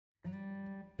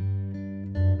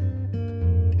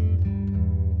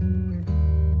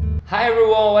Hi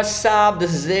everyone, what's up?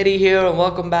 This is Eddie here and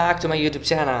welcome back to my YouTube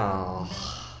channel.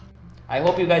 I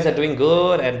hope you guys are doing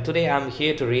good, and today I'm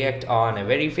here to react on a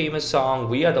very famous song,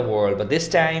 We Are the World, but this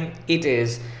time it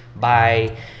is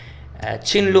by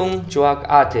CHINLUNG CHUAK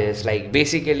artist. Like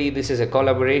basically this is a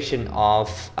collaboration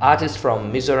of artists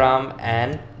from Mizoram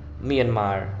and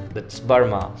Myanmar, that's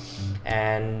Burma.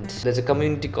 And there's a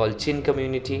community called Chin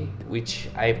community which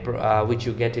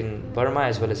you get in Burma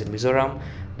as well as in Mizoram.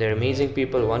 They're amazing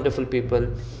people, wonderful people.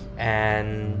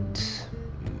 And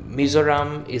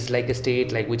Mizoram is like a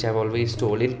state like which I've always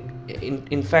told.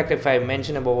 In fact, if I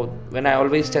mention about when I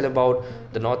always tell about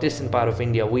the northeastern part of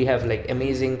India, we have like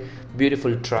amazing,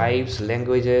 beautiful tribes,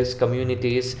 languages,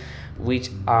 communities,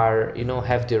 which are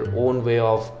have their own way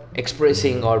of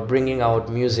expressing or bringing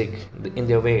out music in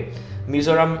their way.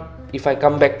 Mizoram, if I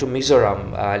come back to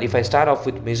Mizoram, if I start off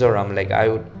with Mizoram, like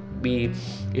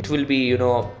it will be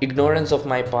ignorance of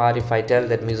my part if I tell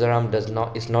that Mizoram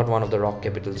is not one of the rock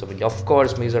capitals of India. Of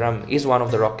course Mizoram is one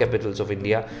of the rock capitals of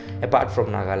India, apart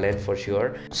from Nagaland for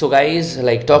sure. So guys,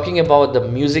 like talking about the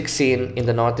music scene in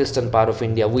the northeastern part of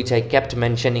India, which I kept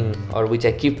mentioning or which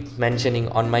I keep mentioning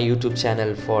on my YouTube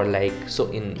channel for like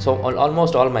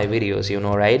almost all my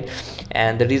videos, right?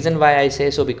 And the reason why I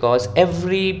say so, because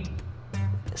every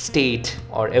state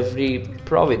or every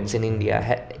province in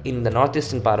India, in the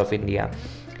northeastern part of India,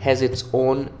 has its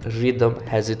own rhythm,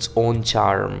 has its own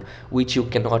charm, which you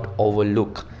cannot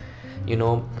overlook.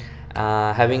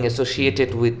 Having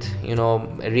associated with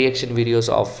reaction videos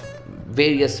of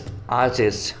various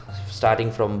artists, starting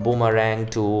from Boomerang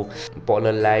to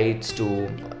Polar Lights to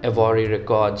Ivory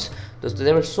Records.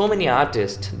 There were so many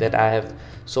artists that I have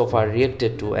so far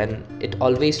reacted to, and it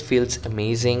always feels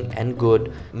amazing and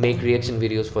good make reaction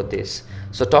videos for this.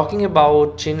 So talking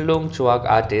about CHINLUNG CHUAK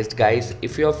artist, guys,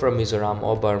 if you're from Mizoram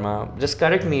or Burma, just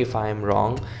correct me if I'm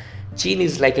wrong. Chin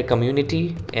is like a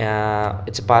community,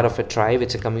 it's a part of a tribe,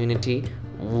 it's a community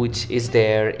which is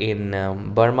there in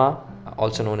Burma,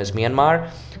 also known as Myanmar,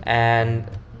 and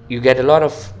you get a lot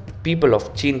of people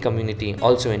of Chin community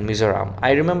also in Mizoram.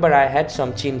 I remember I had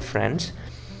some Chin friends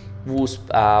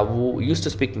who used to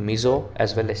speak Mizo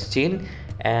as well as Chin,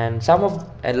 and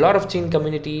a lot of Chin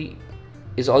community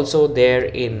is also there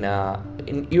in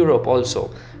Europe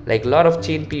also. Like a lot of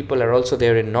Chin people are also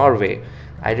there in Norway.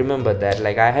 I remember that.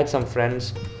 Like I had some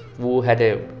friends who had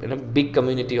a big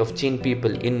community of Chin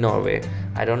people in Norway.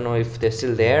 I don't know if they're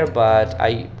still there, but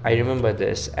I remember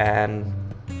this. And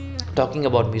talking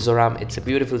about Mizoram, it's a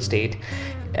beautiful state.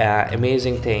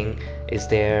 Amazing thing is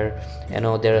there.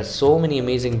 There are so many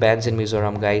amazing bands in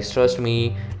Mizoram, guys. Trust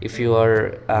me, if you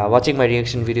are watching my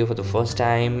reaction video for the first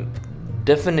time,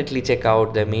 definitely check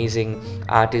out the amazing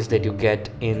artists that you get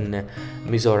in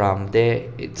Mizoram.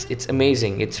 It's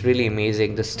amazing. It's really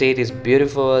amazing. The state is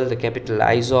beautiful. The capital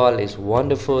Aizawl is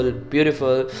wonderful,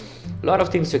 beautiful. A lot of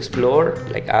things to explore.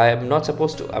 Like I'm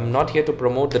not here to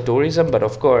promote the tourism, but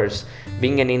of course,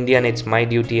 being an Indian, it's my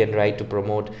duty and right to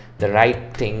promote the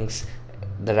right things,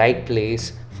 the right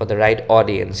place for the right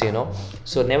audience.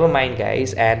 So never mind,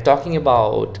 guys. And talking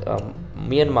about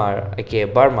Myanmar, aka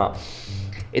Burma,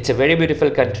 it's a very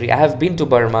beautiful country. I have been to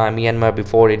Burma, Myanmar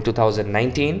before in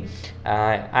 2019.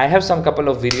 I have some couple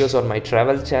of videos on my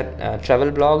travel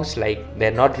blogs. Like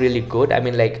they're not really good.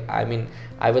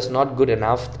 I was not good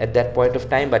enough at that point of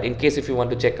time. But in case if you want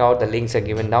to check out, the links are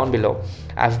given down below.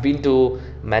 I've been to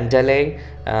Mandalay,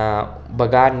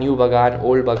 Bagan, New Bagan,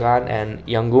 Old Bagan, and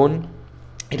Yangon.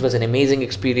 It was an amazing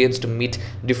experience to meet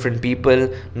different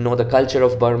people, know the culture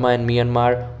of Burma and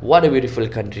Myanmar. What a beautiful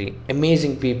country.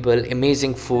 Amazing people,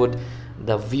 amazing food.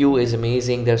 The view is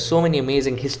amazing. There are so many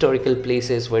amazing historical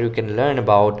places where you can learn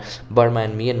about Burma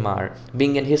and Myanmar.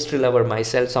 Being a history lover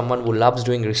myself, someone who loves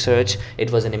doing research, it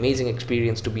was an amazing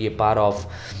experience to be a part of,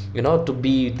 to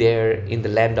be there in the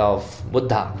land of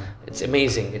Buddha. It's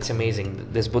amazing. It's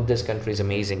amazing. This Buddhist country is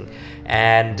amazing.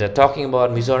 And talking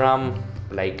about Mizoram,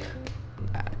 like,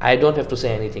 I don't have to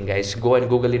say anything, guys. Go and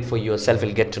Google it for yourself.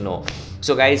 You'll get to know.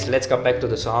 So guys, let's come back to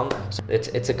the song.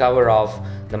 It's a cover of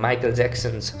the Michael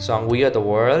Jackson's song We Are the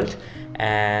World,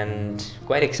 and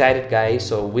quite excited, guys.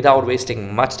 So without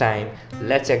wasting much time,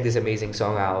 let's check this amazing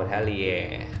song out. Hell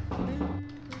yeah.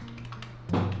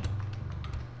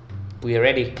 We are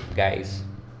ready, guys.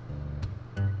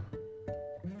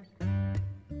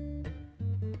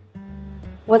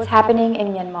 What's happening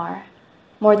in Myanmar?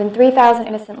 More than 3,000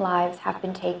 innocent lives have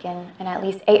been taken and at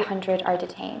least 800 are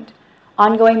detained.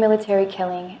 Ongoing military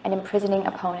killing and imprisoning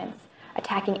opponents,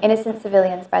 attacking innocent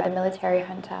civilians by the military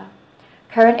junta.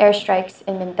 Current airstrikes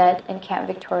in Mindhet and Camp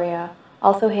Victoria,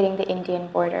 also hitting the Indian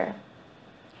border.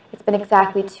 It's been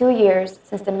exactly 2 years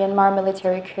since the Myanmar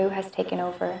military coup has taken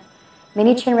over,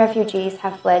 Many Chin refugees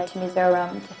have fled to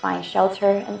Mizoram to find shelter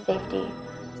and safety.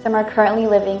 Some are currently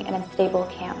living in unstable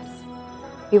camps.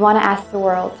 We want to ask the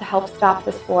world to help stop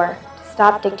this war, to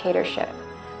stop dictatorship,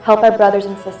 help our brothers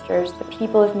and sisters, the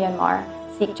people of Myanmar,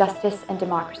 seek justice and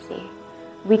democracy.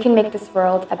 We can make this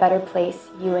world a better place,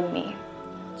 you and me.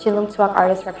 CHINLUNG CHUAK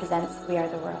artist represents We Are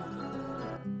the World.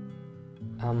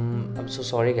 I'm so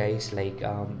sorry guys,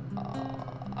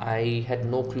 I had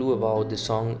no clue about this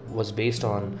song was based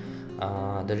on.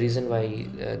 The reason why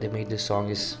they made this song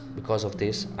is because of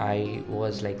this. I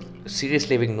was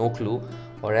seriously having no clue,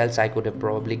 or else I could have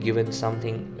probably given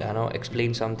something,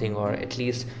 explained something, or at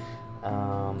least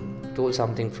told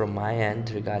something from my end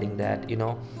regarding that.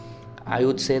 I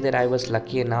would say that I was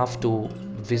lucky enough to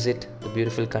visit the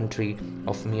beautiful country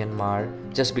of Myanmar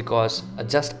just because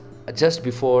just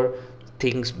before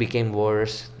things became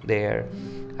worse there.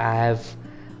 I have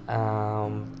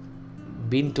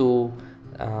been to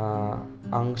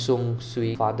Aung San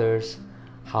Suu father's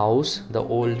house, the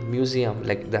old museum.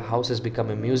 The house has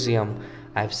become a museum.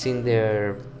 I've seen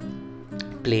their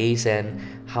place and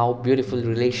how beautiful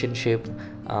relationship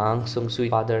Aung San Suu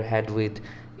father had with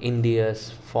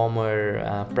India's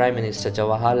former Prime Minister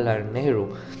Jawaharlal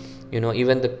Nehru.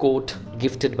 Even the quote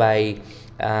gifted by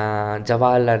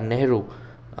Jawaharlal Nehru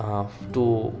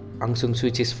to Aung San Suu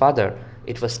Kyi's father,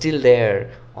 it was still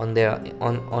there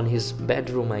on his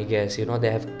bedroom, I guess.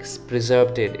 They have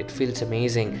preserved it. It feels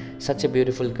amazing. Such a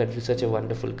beautiful country, such a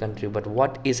wonderful country. But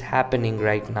what is happening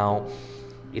right now,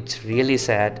 it's really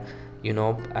sad.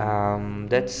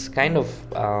 That's kind of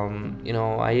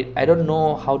I don't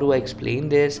know how do I explain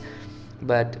this,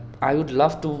 but I would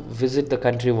love to visit the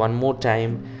country one more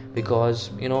time,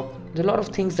 because there's a lot of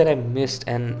things that I missed,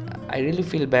 and I really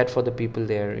feel bad for the people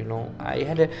there.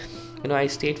 I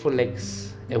stayed for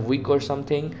a week or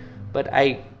something, but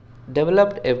I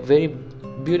developed a very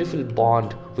beautiful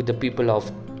bond with the people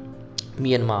of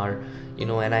Myanmar,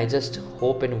 and I just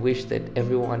hope and wish that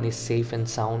everyone is safe and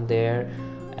sound there.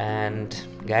 And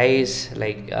guys,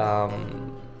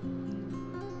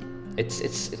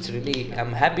 it's really,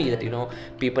 I'm happy that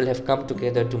people have come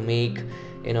together to make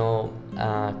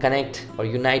connect or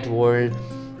unite world,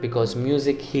 because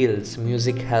music heals,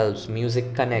 music helps,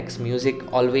 music connects, music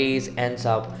always ends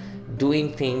up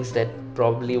doing things that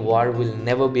probably war will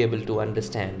never be able to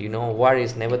understand. War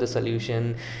is never the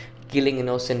solution. Killing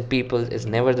innocent people is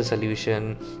never the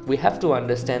solution. We have to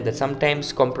understand that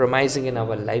sometimes compromising in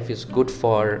our life is good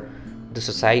for the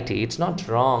society. It's not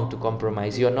wrong to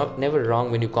compromise. You are never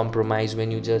wrong when you compromise. When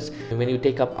you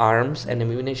take up arms and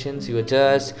ammunitions, you are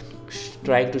just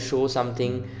trying to show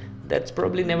something that's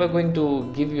probably never going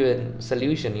to give you a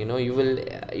solution. You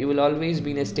will always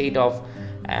be in a state of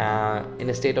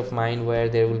mind where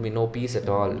there will be no peace at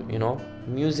all.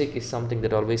 Music is something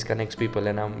that always connects people,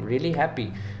 and I'm really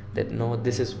happy that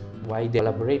this is why they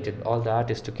collaborated, all the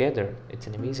artists together. It's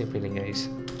an amazing feeling, guys.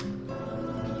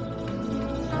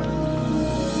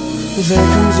 There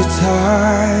comes a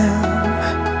time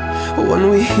when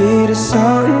we hear the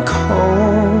sun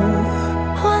cold,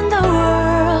 when the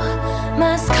world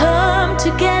must come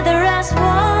together as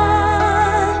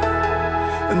one,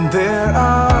 and there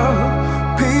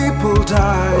are people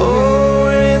dying. Oh,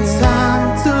 it's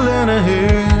time to learn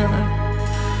ahead,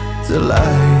 to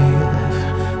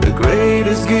life, the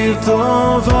greatest gift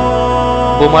of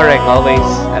all. Boomerang, always.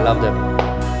 I love them.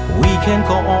 We can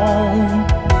go on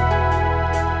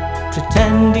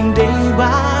pretending day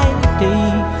by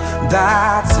day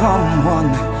that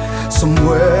someone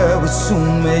somewhere will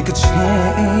soon make a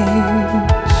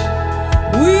change.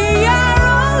 we are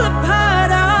all a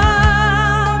part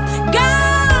of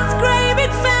God's great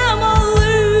big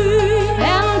family,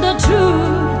 and the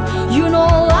truth,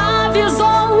 love is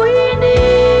all we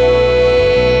need.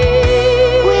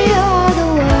 We are the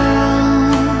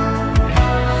world,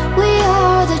 we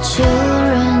are the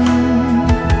children,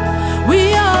 We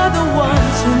are the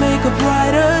ones who make a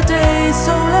brighter day,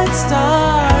 so let's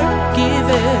start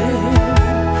giving.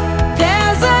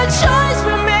 there's a choice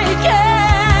we're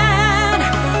making,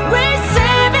 we're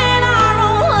saving our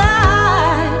own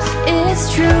lives. It's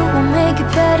true, we'll make a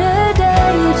better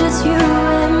day, just you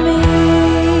and me.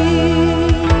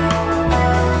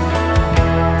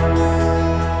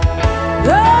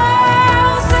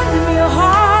 Oh, send them your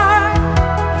heart,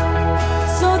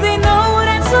 so they know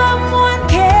that someone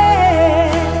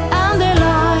cares, and their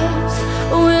lives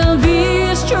will be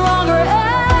stronger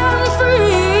and free.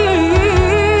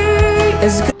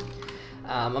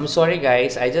 I'm sorry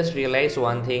guys, I just realized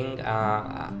one thing.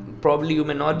 Probably you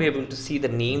may not be able to see the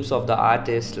names of the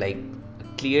artists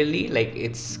clearly,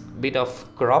 it's bit of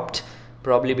cropped,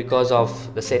 probably because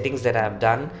of the settings that I've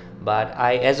done. But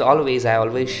as always, I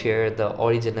always share the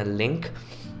original link,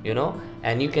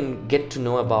 and you can get to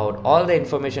know about all the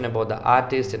information about the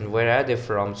artist and where are they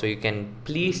from. So you can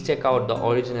please check out the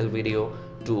original video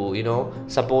to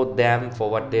support them for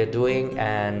what they're doing,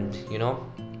 and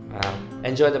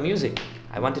enjoy the music.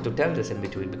 I wanted to tell this in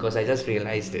between because I just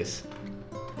realized this.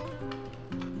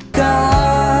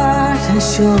 God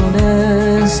has shown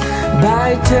us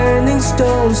by turning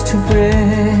stones to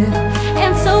bread,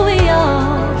 And so we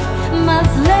all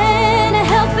must lend a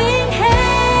helping hand.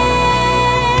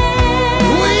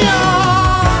 We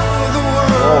are the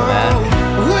world. Oh man.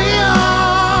 We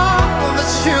are the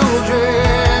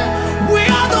children. We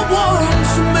are the ones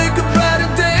who make a better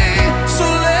day. So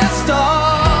let's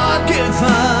start giving.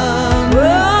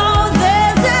 Oh,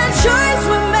 there's a choice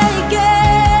we're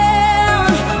making.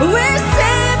 We're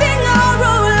saving our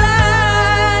own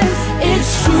lives.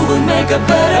 It's true, we'll make a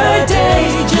better day,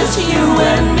 just you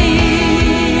and me.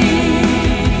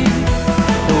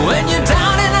 When you're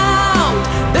down and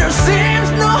out, there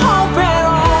seems no hope at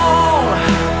all.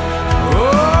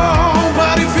 Oh,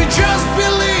 but if you just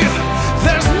believe,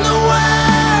 there's no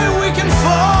way we can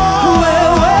fall.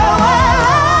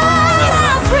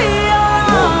 As we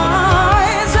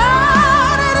rise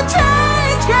out and a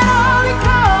change can only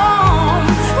come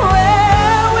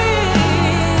where we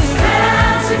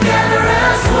stand together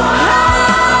as one.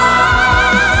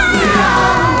 We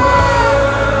are the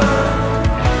world.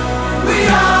 We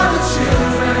are the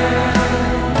children.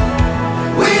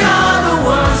 We are the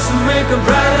ones who make a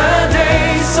brighter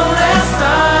day. So let's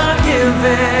start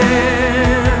giving.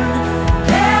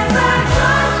 There's a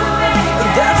choice we're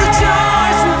making. There's a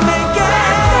choice we're making.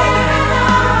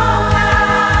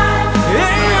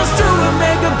 Here's to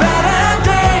make a better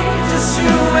day, just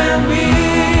you and me.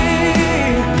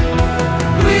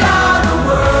 We are the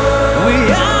world. We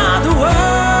are the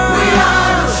world. We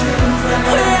are the children.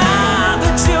 We are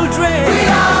the children. We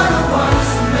are the ones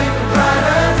who make a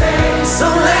brighter day. So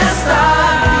let's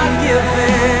start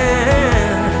giving.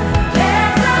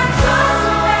 There's a choice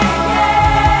we're making.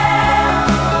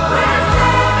 We're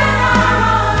saving our own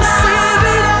lives.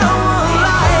 Saving our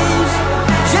lives.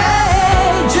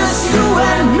 Yeah, just you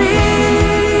and me.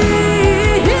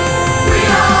 We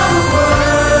are the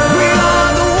world. We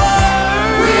are the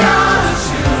world. We are the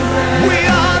children. We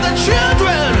are the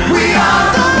children. We are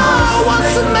the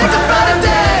ones who make a better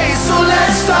day. So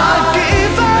let's start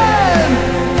giving.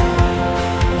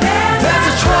 There's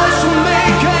a choice we're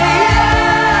making.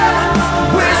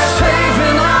 Yeah. We're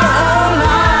saving our own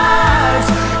lives.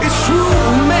 It's true,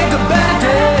 we'll make a better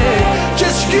day.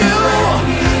 Just you,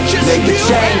 just Make a you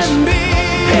change. and me.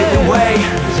 pave the way.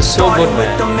 This is so good, Starting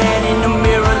with man. the man in the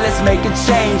mirror, let's make a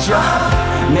change,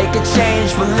 Make a change,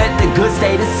 but let the good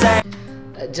stay the same.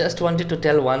 I just wanted to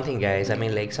tell one thing, guys. I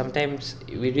mean, like, sometimes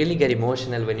we really get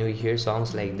emotional when we hear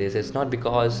songs like this. It's not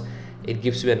because it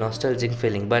gives you a nostalgic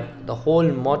feeling, but the whole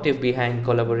motive behind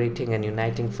collaborating and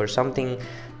uniting for something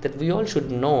that we all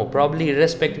should know, probably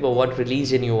irrespective of what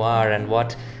religion you are and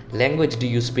what language do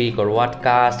you speak or what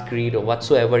caste, creed, or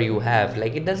whatsoever you have.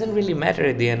 Like, it doesn't really matter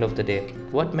at the end of the day.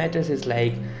 What matters is,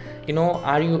 like,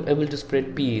 are you able to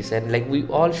spread peace? And like, we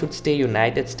all should stay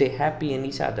united, stay happy in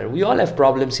each other. We all have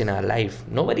problems in our life.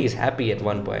 Nobody is happy at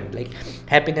one point. Like,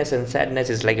 happiness and sadness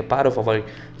is like a part of our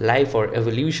life or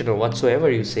evolution or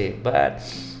whatsoever you say. But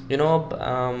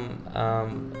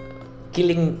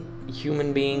killing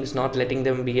human beings, not letting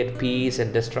them be at peace,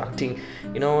 and destroying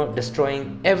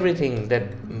everything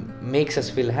that makes us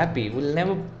feel happy will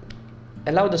never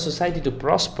allow the society to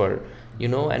prosper,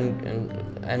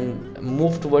 and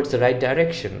move towards the right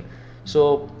direction.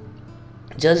 So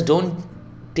just don't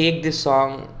take this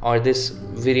song or this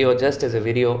video just as a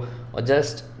video, or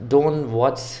just don't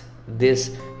watch this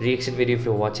reaction video if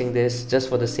you're watching this just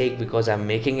for the sake because I'm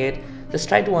making it. Just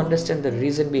try to understand the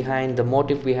reason behind, the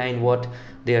motive behind what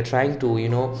they are trying to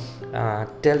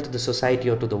tell to the society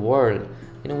or to the world.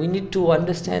 We need to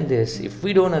understand this. If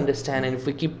we don't understand, and if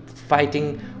we keep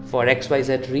fighting for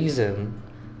XYZ reason,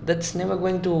 that's never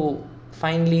going to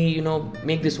finally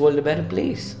make this world a better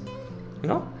place.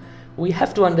 We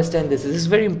have to understand this. This is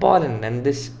very important, and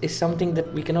this is something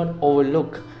that we cannot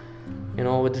overlook.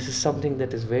 But this is something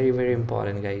that is very, very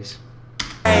important, guys.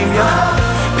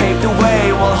 Pave the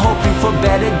way while hoping for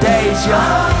better days,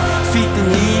 Feed the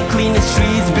need, clean the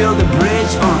streets, build a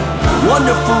bridge,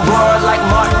 Wonderful world like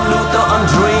Martin Luther, I'm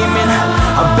dreaming.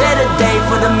 A better day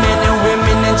for the men and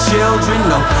women and children.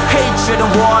 No hatred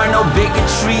and war, no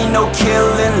bigotry, no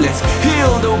killing. Let's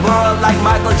heal the world like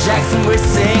Michael Jackson, we're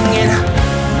singing.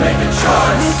 Make a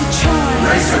choice. Make a choice.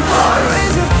 Raise your voice.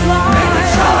 Raise your voice. Make a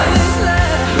choice.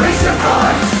 Raise your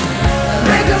voice.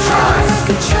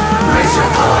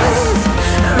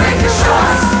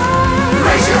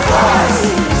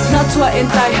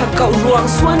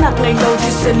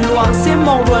 luang sim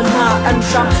mong run ha and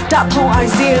ram da thong I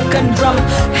zir kan drum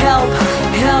help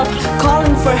help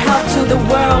calling for help to the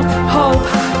world hope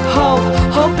hope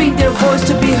hoping their voice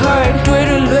to be heard dwe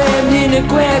lwe ni ne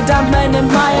kwe da man and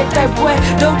my type way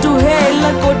don't do hey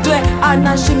la ko dwe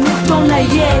ana shin ni tong na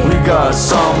ye We got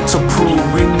something to prove.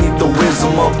 We need the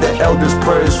wisdom of the elders,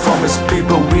 prayers from his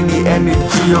people. We need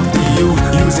energy of the youth.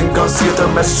 Using guns to get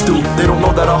their message through. They don't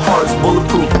know that our heart is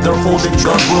bulletproof. They're holding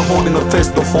guns, we're holding a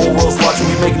fist. The whole world's watching,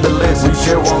 we making the list. We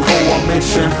share one goal, one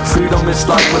mission. Freedom is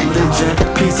like religion.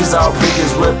 Peace is our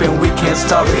biggest weapon. We can't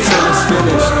stop it till it's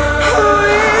finished.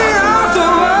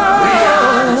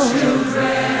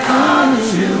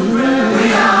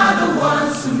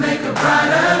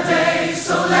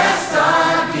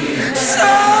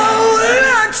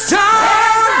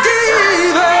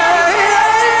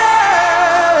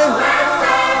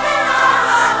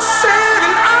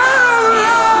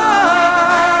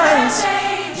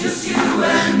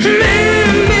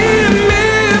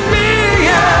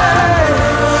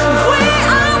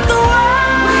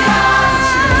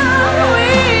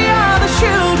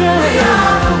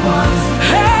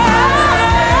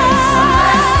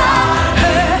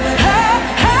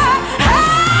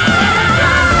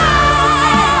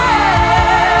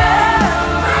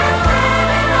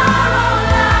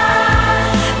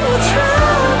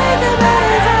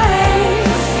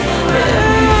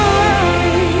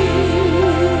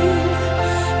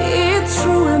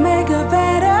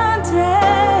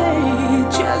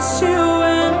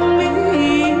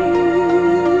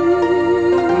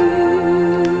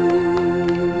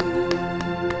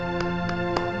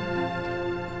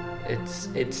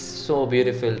 It's so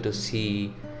beautiful to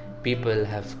see people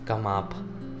have come up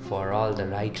for all the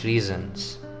right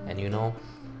reasons, and you know,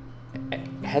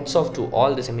 heads off to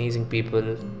all these amazing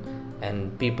people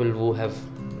and people who have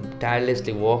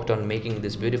tirelessly worked on making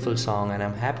this beautiful song. And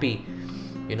I'm happy,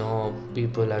 you know,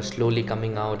 people are slowly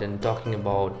coming out and talking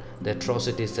about the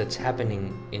atrocities that's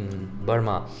happening in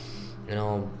Burma. You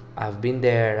know, I've been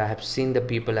there, I have seen the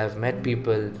people, I've met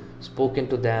people, spoken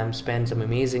to them, spent some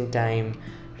amazing time.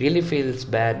 Really feels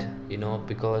bad, you know,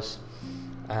 because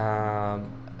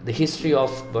the history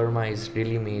of Burma is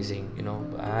really amazing. You know,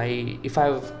 if I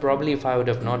would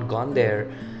have not gone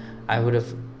there, I would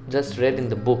have just read in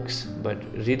the books. But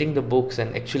reading the books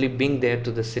and actually being there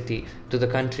to the city, to the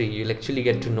country, you'll actually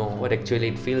get to know what actually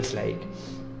it feels like,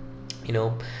 you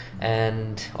know.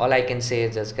 And all I can say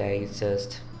is just, guys,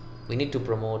 just we need to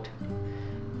promote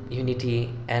unity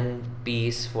and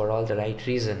peace for all the right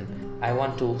reason. I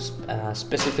want to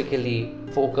specifically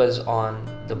focus on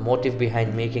the motive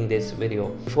behind making this video.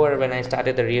 Before, when I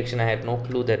started the reaction, I had no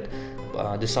clue that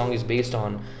this song is based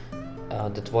on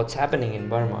that's what's happening in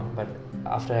Burma. But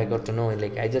after I got to know it,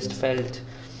 like, I just felt,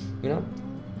 you know,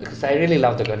 because I really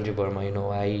love the country Burma. You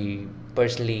know, I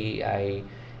personally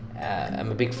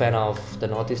am a big fan of the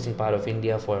northeastern part of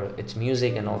India for its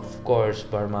music, and of course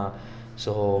Burma.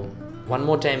 So one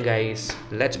more time, guys,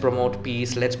 let's promote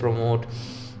peace, let's promote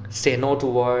say no to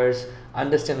wars,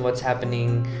 understand what's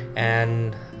happening,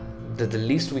 and the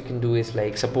least we can do is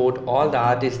like support all the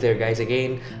artists there, guys.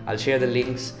 Again, I'll share the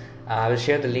links. I will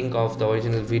share the link of the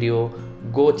original video.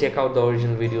 Go check out the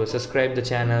original video, subscribe the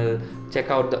channel, check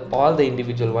out all the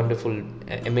individual wonderful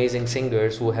amazing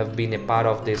singers who have been a part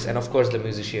of this, and of course the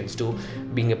musicians too,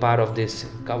 being a part of this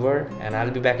cover. And I'll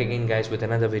be back again, guys, with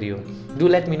another video. Do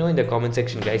let me know in the comment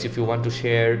section, guys, if you want to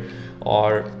share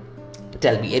or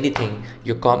tell me anything,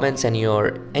 your comments and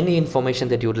your any information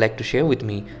that you would like to share with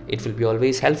me. It will be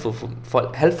always helpful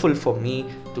for me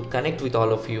to connect with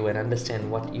all of you and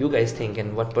understand what you guys think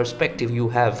and what perspective you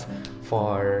have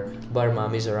for Burma,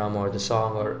 Mizoram, or the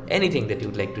song, or anything that you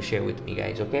would like to share with me,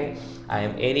 guys. Okay, I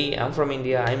am Addie, I'm from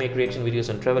India. I make reaction videos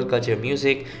on travel, culture,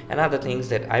 music, and other things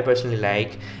that I personally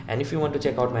like. And if you want to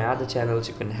check out my other channels,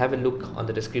 you can have a look on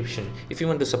the description. If you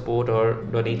want to support or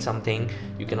donate something,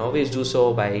 you can always do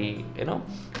so by, you know,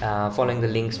 following the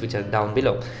links which are down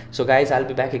below. So guys, I'll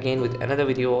be back again with another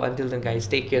video. Until then, guys,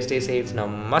 take care, stay safe,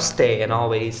 namaste, and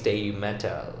always stay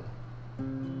metal.